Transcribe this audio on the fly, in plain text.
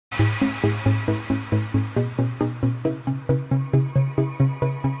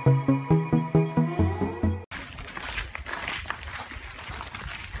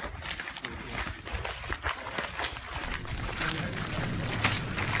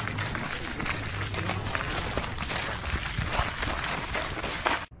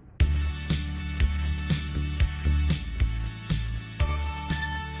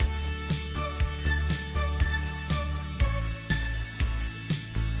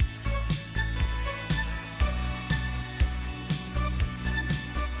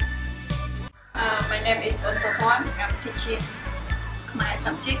name is Unsapon. I'm teaching my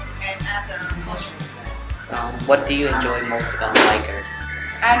subject and other courses. What do you enjoy most about Liger?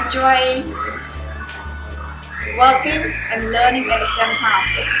 I enjoy working and learning at the same time.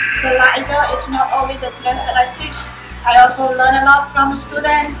 The Liger is not only the place that I teach, I also learn a lot from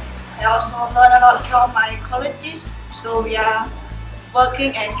students. I also learn a lot from my colleagues. So we are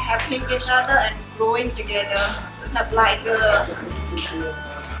working and helping each other and growing together to have Liger.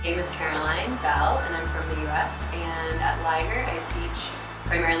 My name is Caroline Bell and I'm from the US, and at Liger I teach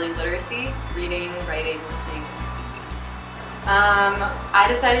primarily literacy, reading, writing, listening, and speaking. I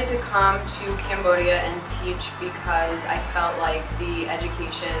decided to come to Cambodia and teach because I felt like the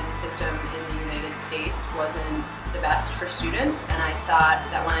education system in the United States wasn't the best for students, and I thought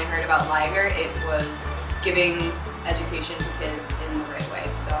that when I heard about Liger it was giving education to kids in the right way,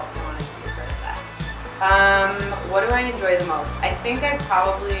 so I wanted to be a part of that. What do I enjoy the most? I think I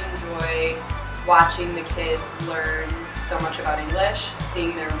probably enjoy watching the kids learn so much about English,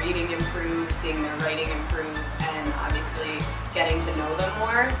 seeing their reading improve, seeing their writing improve, and obviously getting to know them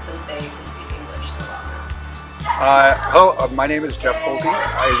more since they can speak English so well now. Hello, my name is Jeff Holke.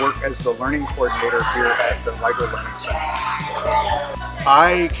 I work as the learning coordinator here at the Liger Learning Center.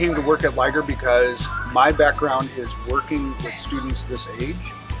 I came to work at Liger because my background is working with students this age,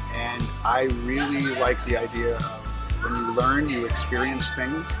 and I really like the idea of when you learn, you experience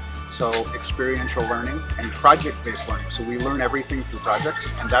things. So experiential learning and project-based learning. So we learn everything through projects,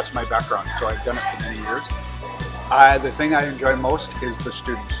 and that's my background. So I've done it for many years. The thing I enjoy most is the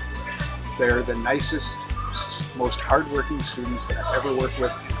students. They're the nicest, most hardworking students that I've ever worked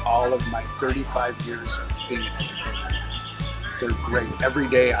with in all of my 35 years of being in education. They're great. Every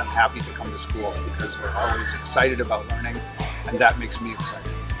day I'm happy to come to school because they're always excited about learning, and that makes me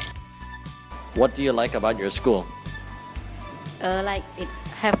excited. What do you like about your school? Like it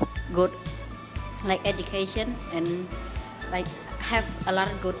have good like education and like have a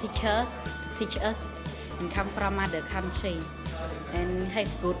lot of good teacher to teach us and come from other country and have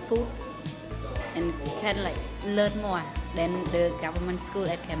good food and can like learn more than the government school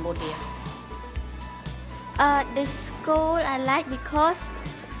at Cambodia. This school I like because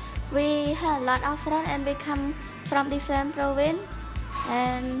we have a lot of friends and we come from different province,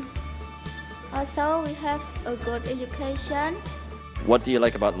 and also we have a good education. What do you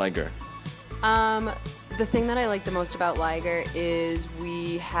like about Liger? The thing that I like the most about Liger is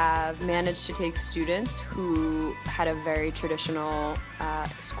we have managed to take students who had a very traditional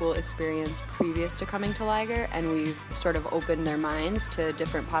school experience previous to coming to Liger, and we've sort of opened their minds to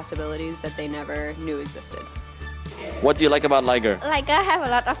different possibilities that they never knew existed. What do you like about Liger? Liger have a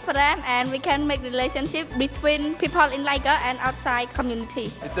lot of friends and we can make relationship between people in Liger and outside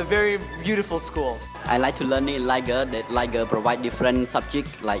community. It's a very beautiful school. I like to learn in Liger that Liger provide different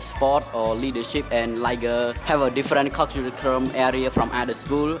subjects like sport or leadership, and Liger have a different curriculum area from other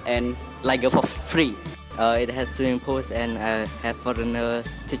school, and Liger for free. It has swimming pools and have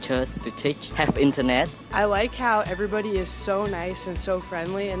foreigners teachers to teach, have internet. I like how everybody is so nice and so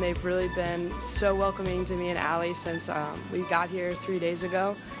friendly, and they've really been so welcoming to me and Allie since we got here 3 days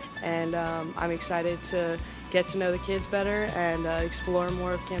ago, and I'm excited to get to know the kids better and explore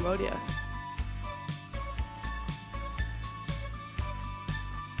more of Cambodia.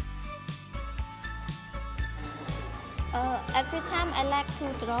 Every time I like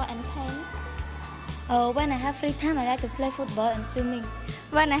to draw and paint. When I have free time, I like to play football and swimming.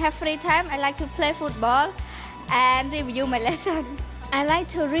 When I have free time, I like to play football and review my lesson. I like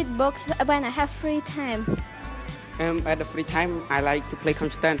to read books when I have free time. At the free time, I like to play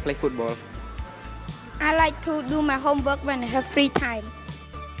computer and play football. I like to do my homework when I have free time.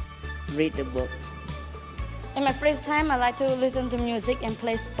 Read the book. In my free time, I like to listen to music and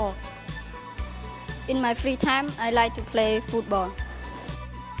play sport. In my free time, I like to play football.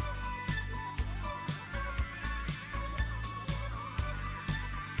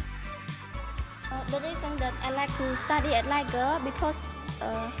 The reason that I like to study at Liger because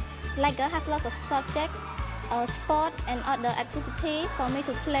Liger have lots of subjects, sport and other activity for me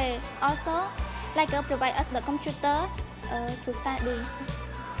to play. Also, Liger provide us the computer to study.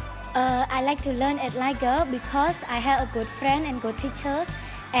 I like to learn at Liger because I have a good friend and good teachers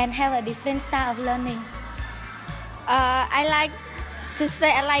and have a different style of learning. I like to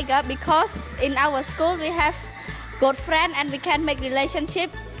stay at Liger because in our school we have good friends and we can make relationship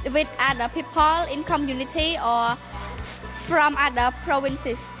with other people in community or from other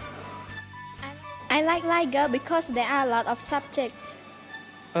provinces. I like Liger because there are a lot of subjects.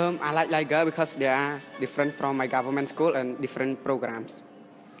 I like Liger because they are different from my government school and different programs.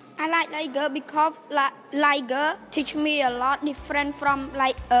 I like Liger because Liger teach me a lot different from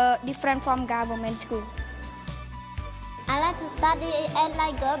government school. I like to study at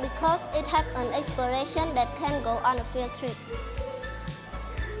Liger because it has an inspiration that can go on a field trip.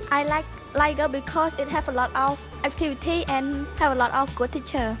 I like Liger because it has a lot of activity and have a lot of good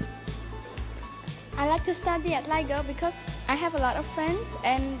teacher. I like to study at Liger because I have a lot of friends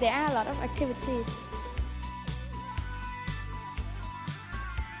and there are a lot of activities.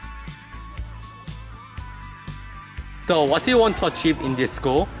 So what do you want to achieve in this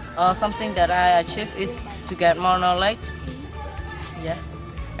school? Something that I achieve is to get more knowledge. Yeah.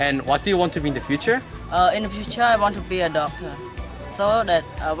 And what do you want to be in the future? In the future, I want to be a doctor. So that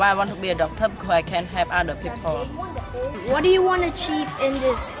why I want to be a doctor because I can help other people. What do you want to achieve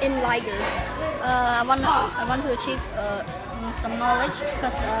in Liger? I want to achieve some knowledge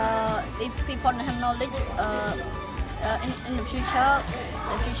because if people don't have knowledge, in the future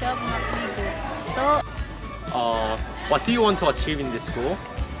will not be good. So. What do you want to achieve in this school?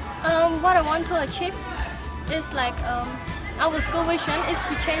 What I want to achieve is like our school vision is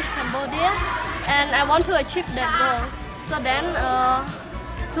to change Cambodia, and I want to achieve that goal. So then,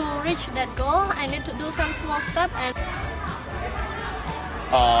 to reach that goal, I need to do some small steps. And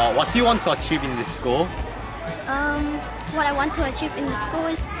what do you want to achieve in this school? What I want to achieve in the school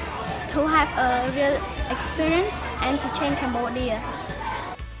is to have a real experience and to change Cambodia.